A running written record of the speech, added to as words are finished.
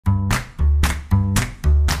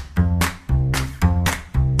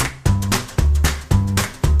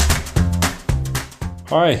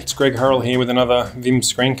Hi, it's Greg Hurrell here with another Vim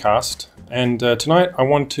screencast, and tonight I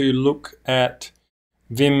want to look at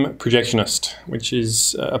Vim Projectionist, which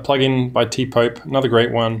is a plugin by T-Pope, another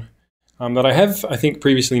great one that I have, I think,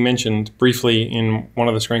 previously mentioned briefly in one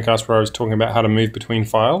of the screencasts where I was talking about how to move between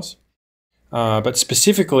files. But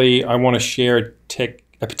specifically, I want to share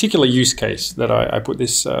a particular use case that I put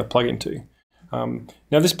this plugin to.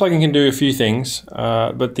 Now this plugin can do a few things,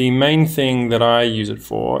 but the main thing that I use it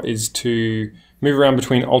for is to move around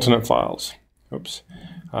between alternate files.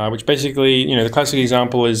 Which basically, the classic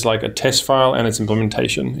example is like a test file and its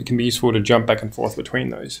implementation. It can be useful to jump back and forth between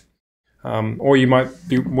those. Or you might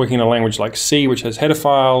be working in a language like C, which has header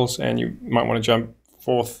files, and you might want to jump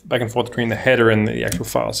back and forth between the header and the actual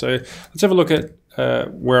file. So let's have a look at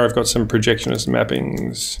where I've got some projectionist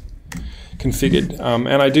mappings configured.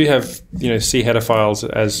 And I do have C header files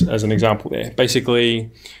as an example there. Basically,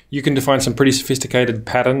 you can define some pretty sophisticated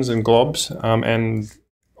patterns and globs and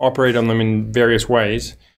operate on them in various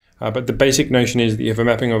ways. But the basic notion is that you have a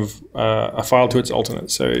mapping of a file to its alternate.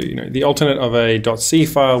 So the alternate of a .c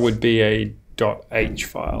file would be a .h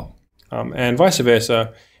file. And vice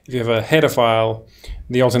versa, if you have a header file,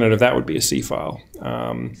 the alternate of that would be a C file.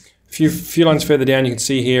 A few lines further down, you can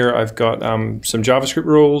see here I've got some JavaScript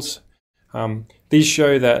rules. These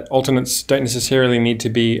show that alternates don't necessarily need to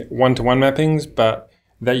be one-to-one mappings, but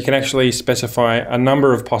that you can actually specify a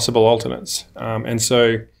number of possible alternates. And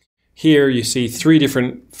so here you see three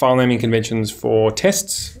different file naming conventions for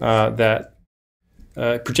tests that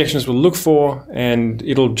Projectionist will look for, and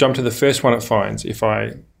it'll jump to the first one it finds if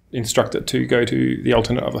I instruct it to go to the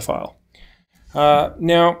alternate of a file.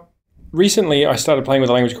 Now, recently I started playing with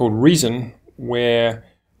a language called Reason, where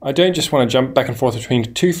I don't just want to jump back and forth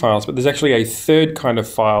between two files, but there's actually a third kind of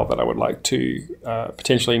file that I would like to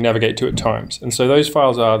potentially navigate to at times. And so those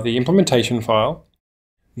files are the implementation file,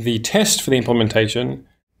 the test for the implementation,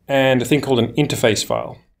 and a thing called an interface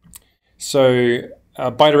file. So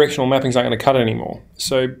bidirectional mappings aren't going to cut it anymore.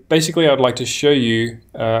 So basically I'd like to show you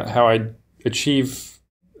how I achieve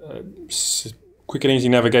quick and easy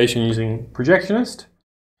navigation using Projectionist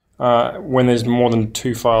when there's more than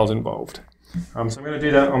two files involved. So I'm going to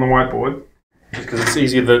do that on the whiteboard, just because it's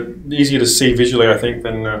easier to see visually, I think,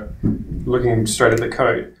 than looking straight at the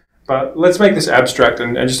code. But let's make this abstract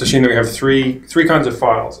and just assume that we have three kinds of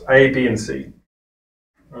files, A, B, and C.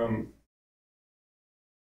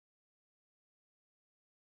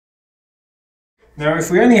 Now,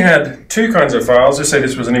 if we only had two kinds of files, just say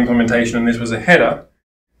this was an implementation and this was a header,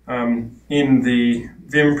 in the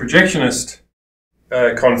Vim Projectionist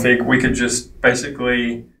config, we could just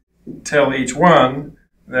basically tell each one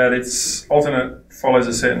that its alternate follows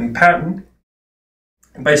a certain pattern.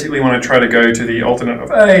 And basically, when I try to go to the alternate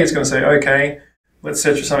of A, it's going to say, okay, let's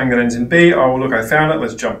search for something that ends in B. Oh, look, I found it,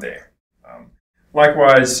 let's jump there.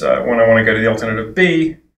 Likewise, when I want to go to the alternate of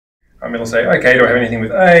B, it'll say, okay, do I have anything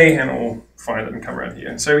with A? And it'll find it and come around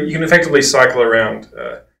here. So you can effectively cycle around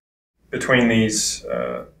between these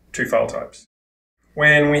two file types.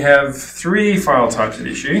 When we have three file types at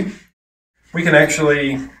issue, we can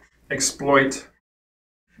actually exploit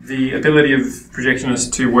the ability of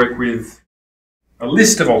Projectionist to work with a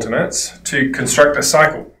list of alternates to construct a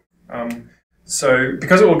cycle. So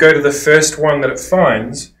because it will go to the first one that it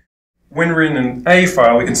finds, when we're in an A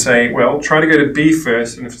file, we can say, well, try to go to B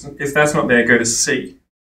first, and if that's not there, go to C.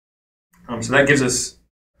 So that gives us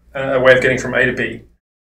a way of getting from A to B.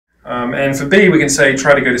 And for B, we can say,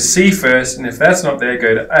 try to go to C first, and if that's not there,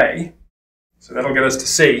 go to A. So that'll get us to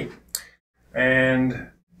C. And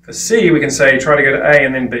for C, we can say, try to go to A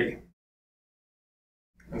and then B.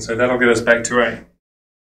 And so that'll get us back to A.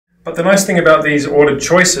 But the nice thing about these ordered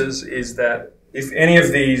choices is that if any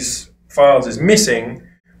of these files is missing,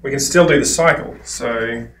 we can still do the cycle.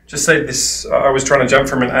 So just say I was trying to jump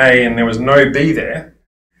from an A and there was no B there.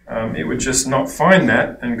 It would just not find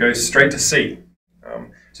that and go straight to C.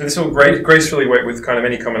 So this will gracefully work with kind of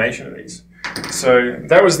any combination of these. So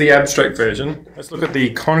that was the abstract version. Let's look at the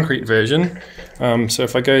concrete version. So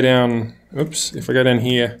if I go down,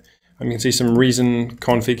 here, you can see some Reason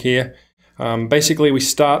config here. Basically, we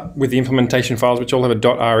start with the implementation files, which all have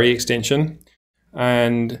a .re extension.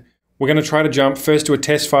 And we're going to try to jump first to a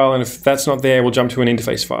test file, and if that's not there, we'll jump to an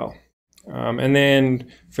interface file. And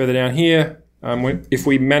then further down here, if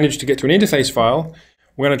we manage to get to an interface file,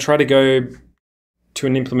 we're going to try to go to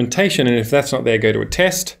an implementation, and if that's not there, go to a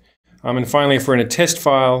test. And finally, if we're in a test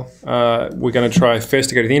file, we're going to try first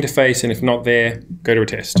to go to the interface, and if not there, go to a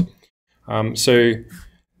test. So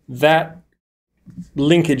that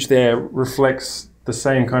linkage there reflects the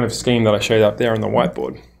same kind of scheme that I showed up there on the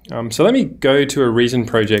whiteboard. So let me go to a Reason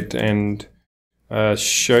project and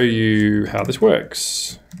show you how this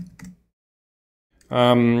works. So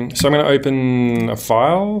I'm going to open a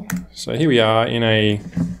file. So here we are in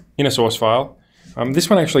a source file. This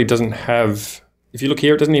one actually doesn't have, if you look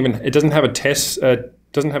here, it doesn't have a test,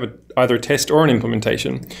 doesn't have either a test or an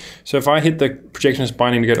implementation. So if I hit the Projectionist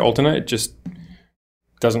binding to go to alternate, it just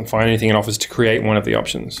doesn't find anything and offers to create one of the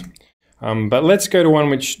options. But let's go to one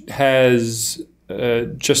which has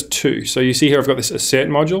just two. So you see here I've got this assert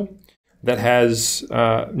module that has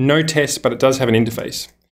no test, but it does have an interface.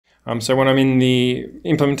 So when I'm in the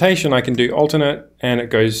implementation, I can do alternate and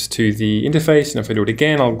it goes to the interface. And if I do it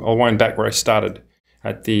again, I'll wind back where I started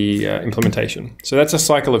at the implementation. So that's a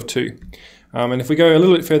cycle of two. And if we go a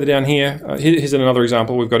little bit further down here, here's another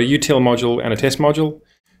example. We've got a util module and a test module.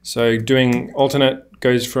 So doing alternate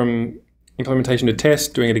goes from implementation to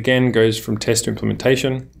test. Doing it again goes from test to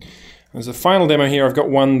implementation. As a final demo here, I've got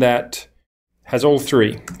one that has all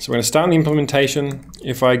three. So we're going to start in the implementation.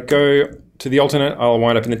 If I go to the alternate, I'll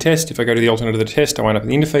wind up in the test. If I go to the alternate of the test, I wind up in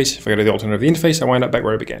the interface. If I go to the alternate of the interface, I wind up back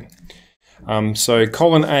where I began. So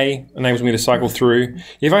 :A enables me to cycle through.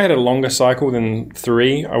 If I had a longer cycle than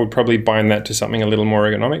 3, I would probably bind that to something a little more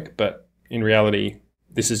ergonomic, but in reality,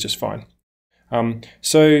 this is just fine.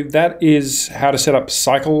 So that is how to set up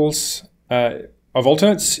cycles of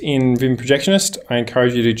alternates in Vim Projectionist. I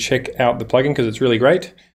encourage you to check out the plugin because it's really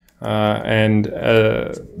great. And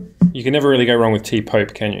you can never really go wrong with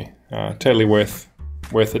T-Pope, can you? Totally worth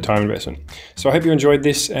the time investment. So I hope you enjoyed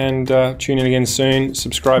this and tune in again soon.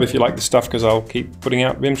 Subscribe if you like this stuff because I'll keep putting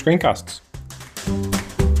out Vim screencasts.